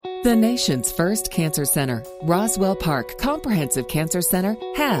The nation's first cancer center, Roswell Park Comprehensive Cancer Center,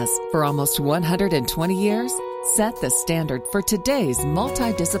 has, for almost 120 years, set the standard for today's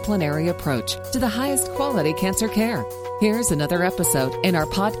multidisciplinary approach to the highest quality cancer care. Here's another episode in our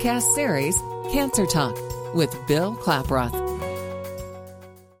podcast series, Cancer Talk, with Bill Klaproth.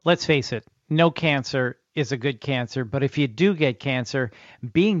 Let's face it, no cancer is a good cancer, but if you do get cancer,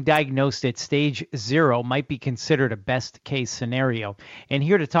 being diagnosed at stage 0 might be considered a best case scenario. And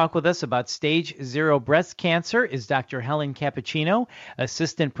here to talk with us about stage 0 breast cancer is Dr. Helen Cappuccino,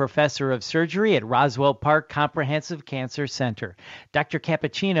 Assistant Professor of Surgery at Roswell Park Comprehensive Cancer Center. Dr.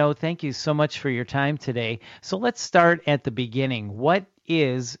 Cappuccino, thank you so much for your time today. So let's start at the beginning. What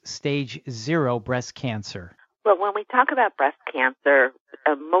is stage 0 breast cancer? Well, when we talk about breast cancer,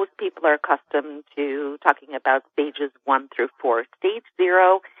 most people are accustomed to talking about stages 1 through 4. Stage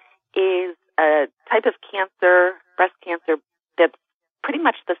 0 is a type of cancer, breast cancer, that's pretty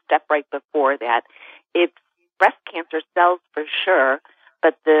much the step right before that. It's breast cancer cells for sure,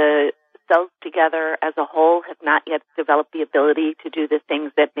 but the cells together as a whole have not yet developed the ability to do the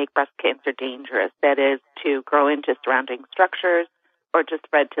things that make breast cancer dangerous. That is, to grow into surrounding structures, or to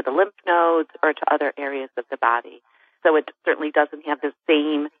spread to the lymph nodes or to other areas of the body. So it certainly doesn't have the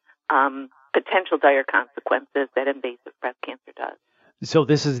same potential dire consequences that invasive breast cancer does. So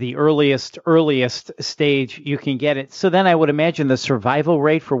this is the earliest stage you can get it. So then I would imagine the survival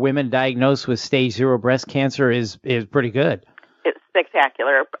rate for women diagnosed with stage 0 breast cancer is pretty good. It's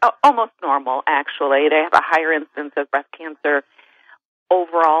spectacular, almost normal, actually. They have a higher incidence of breast cancer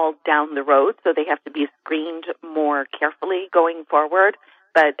overall down the road, so they have to be screened more carefully going forward.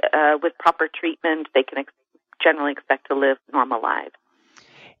 But with proper treatment, they can generally expect to live normal lives.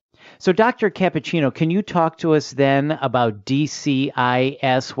 So Dr. Cappuccino, can you talk to us then about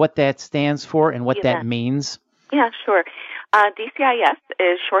DCIS, what that stands for and what that means? Yeah, sure. DCIS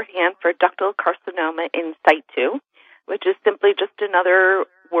is shorthand for ductal carcinoma in situ, which is simply just another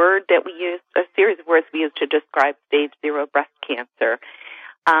word that we use, a series of words we use to describe stage 0 breast cancer.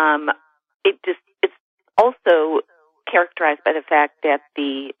 It's also characterized by the fact that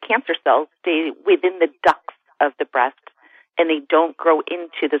the cancer cells stay within the ducts of the breast and they don't grow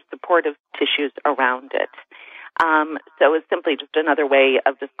into the supportive tissues around it. So it's simply just another way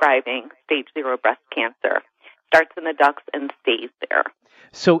of describing stage 0 breast cancer. Starts in the ducts and stays there.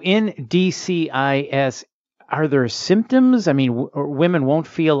 So in DCIS, are there symptoms? I mean, women won't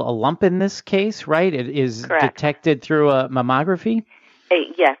feel a lump in this case, right? It is Correct. Detected through a mammography?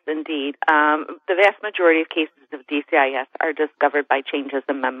 Yes, indeed. The vast majority of cases of DCIS are discovered by changes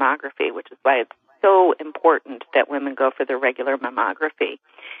in mammography, which is why it's so important that women go for their regular mammography.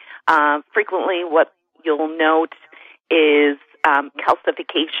 Frequently, what you'll note is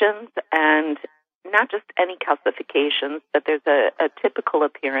calcifications, and not just any calcifications, but there's a typical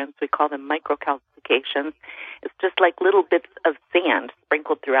appearance. We call them microcalcifications. It's just like little bits of sand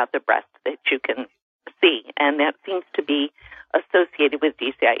sprinkled throughout the breast that you can see, and that seems to be associated with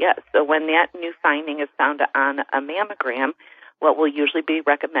DCIS. So when that new finding is found on a mammogram, what will usually be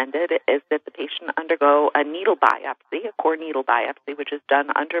recommended is that the patient undergo a needle biopsy, a core needle biopsy, which is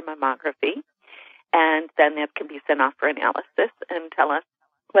done under mammography, and then that can be sent off for analysis and tell us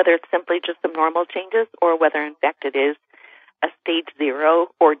whether it's simply just some normal changes or whether, in fact, it is a stage 0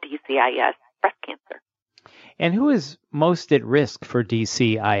 or DCIS breast cancer. And who is most at risk for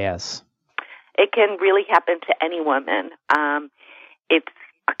DCIS? It can really happen to any woman. It's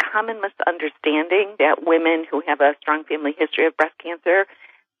a common misunderstanding that women who have a strong family history of breast cancer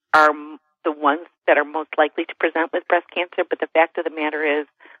are the ones that are most likely to present with breast cancer, but the fact of the matter is,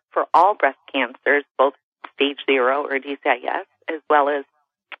 for all breast cancers, both stage 0 or DCIS, as well as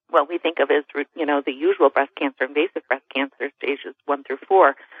what we think of as, the usual breast cancer, invasive breast cancer, stages 1 through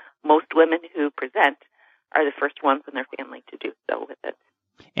 4, most women who present are the first ones in their family to do so with it.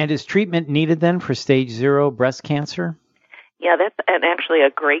 And is treatment needed then for stage 0 breast cancer? Yeah, that's actually a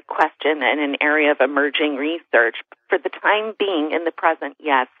great question and an area of emerging research. For the time being, in the present,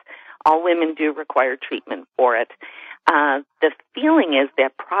 yes, all women do require treatment for it. The feeling is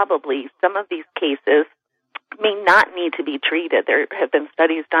that probably some of these cases may not need to be treated. There have been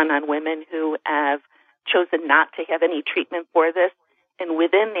studies done on women who have chosen not to have any treatment for this, and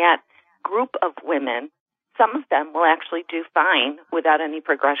within that group of women, some of them will actually do fine without any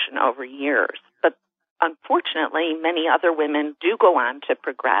progression over years. But unfortunately, many other women do go on to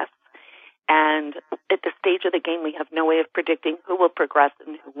progress, and at the stage of the game, we have no way of predicting who will progress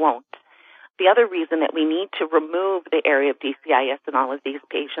and who won't. The other reason that we need to remove the area of DCIS in all of these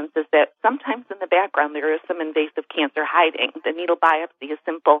patients is that sometimes in the background there is some invasive cancer hiding. The needle biopsy is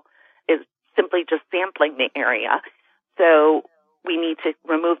simply just sampling the area. So we need to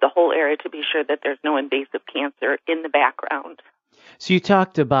remove the whole area to be sure that there's no invasive cancer in the background. So you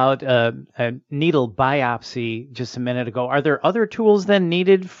talked about a needle biopsy just a minute ago. Are there other tools then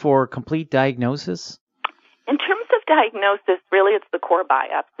needed for complete diagnosis? In terms of diagnosis, really it's the core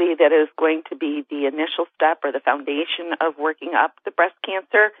biopsy that is going to be the initial step or the foundation of working up the breast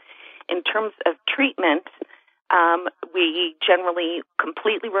cancer. In terms of treatment, we generally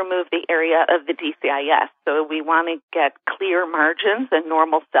completely remove the area of the DCIS. So we want to get clear margins and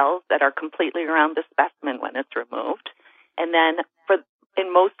normal cells that are completely around the specimen when it's removed. And then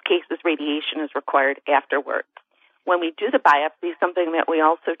in most cases, radiation is required afterwards. When we do the biopsy, something that we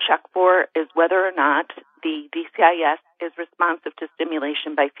also check for is whether or not the DCIS is responsive to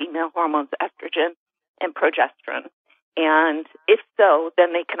stimulation by female hormones estrogen and progesterone. And if so,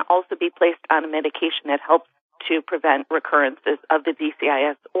 then they can also be placed on a medication that helps to prevent recurrences of the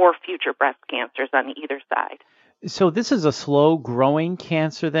DCIS or future breast cancers on either side. So this is a slow-growing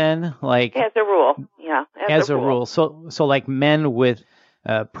cancer then? Like as a rule, yeah. As a rule. So like men with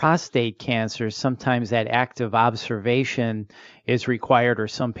prostate cancer, sometimes that active observation is required, or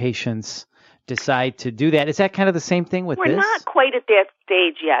some patients decide to do that. Is that kind of the same thing with this? We're not quite at that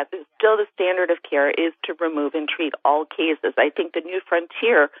stage yet. Still, the standard of care is to remove and treat all cases. I think the new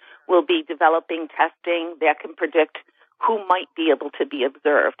frontier will be developing testing that can predict who might be able to be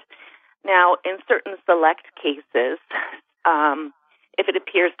observed. Now, in certain select cases, if it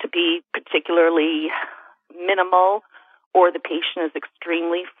appears to be particularly minimal or the patient is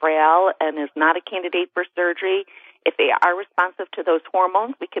extremely frail and is not a candidate for surgery, if they are responsive to those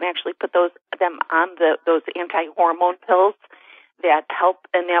hormones, we can actually put them on those anti-hormone pills that help,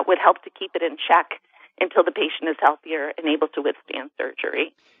 and that would help to keep it in check until the patient is healthier and able to withstand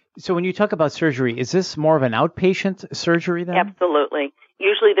surgery. So when you talk about surgery, is this more of an outpatient surgery then? Absolutely.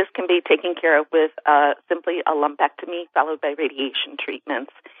 Usually this can be taken care of with simply a lumpectomy followed by radiation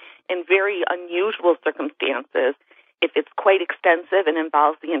treatments. In very unusual circumstances, if it's quite extensive and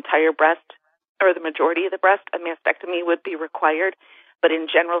involves the entire breast or the majority of the breast, a mastectomy would be required. But in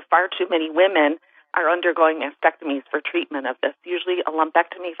general, far too many women are undergoing mastectomies for treatment of this. Usually a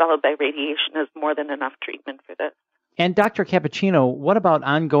lumpectomy followed by radiation is more than enough treatment for this. And Dr. Cappuccino, what about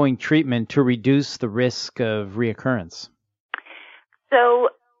ongoing treatment to reduce the risk of reoccurrence? So,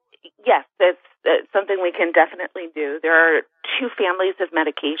 yes, that's something we can definitely do. There are two families of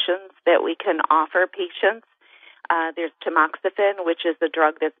medications that we can offer patients. There's tamoxifen, which is a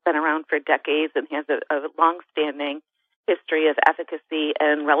drug that's been around for decades and has a long-standing history of efficacy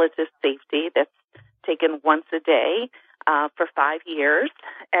and relative safety, that's taken once a day for 5 years.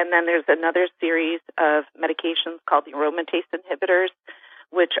 And then there's another series of medications called the aromatase inhibitors,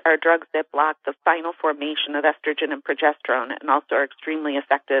 which are drugs that block the final formation of estrogen and progesterone and also are extremely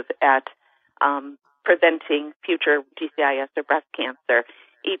effective at preventing future DCIS or breast cancer.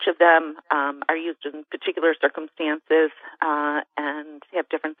 Each of them are used in particular circumstances and have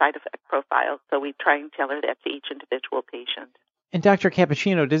different side effect profiles, so we try and tailor that to each individual patient. And Dr.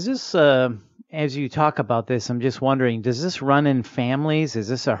 Cappuccino, does this, as you talk about this, I'm just wondering, does this run in families? Is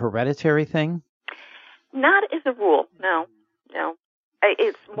this a hereditary thing? Not as a rule, no.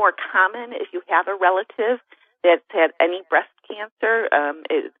 It's more common if you have a relative that's had any breast cancer.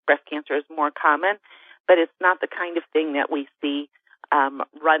 Breast cancer is more common, but it's not the kind of thing that we see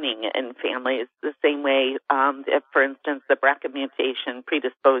running in families the same way, if, for instance, the BRCA mutation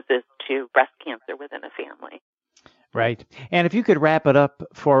predisposes to breast cancer within a family. Right. And if you could wrap it up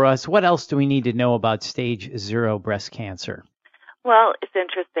for us, what else do we need to know about stage 0 breast cancer? Well, it's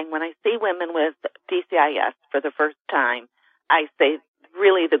interesting. When I see women with DCIS for the first time, I say,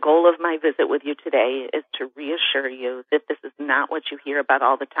 really, the goal of my visit with you today is to reassure you that this is not what you hear about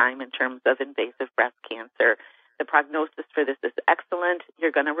all the time in terms of invasive breast cancer. The prognosis for this is excellent.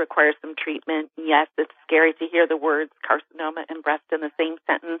 You're going to require some treatment. Yes, it's scary to hear the words carcinoma and breast in the same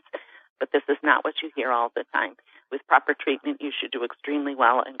sentence, but this is not what you hear all the time. With proper treatment, you should do extremely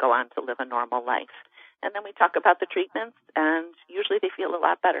well and go on to live a normal life. And then we talk about the treatments, and usually they feel a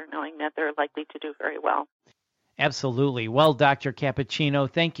lot better knowing that they're likely to do very well. Absolutely. Well, Dr. Cappuccino,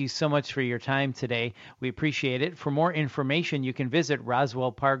 thank you so much for your time today. We appreciate it. For more information, you can visit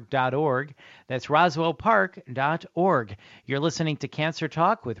roswellpark.org. That's roswellpark.org. You're listening to Cancer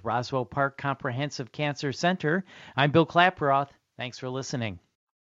Talk with Roswell Park Comprehensive Cancer Center. I'm Bill Klaproth. Thanks for listening.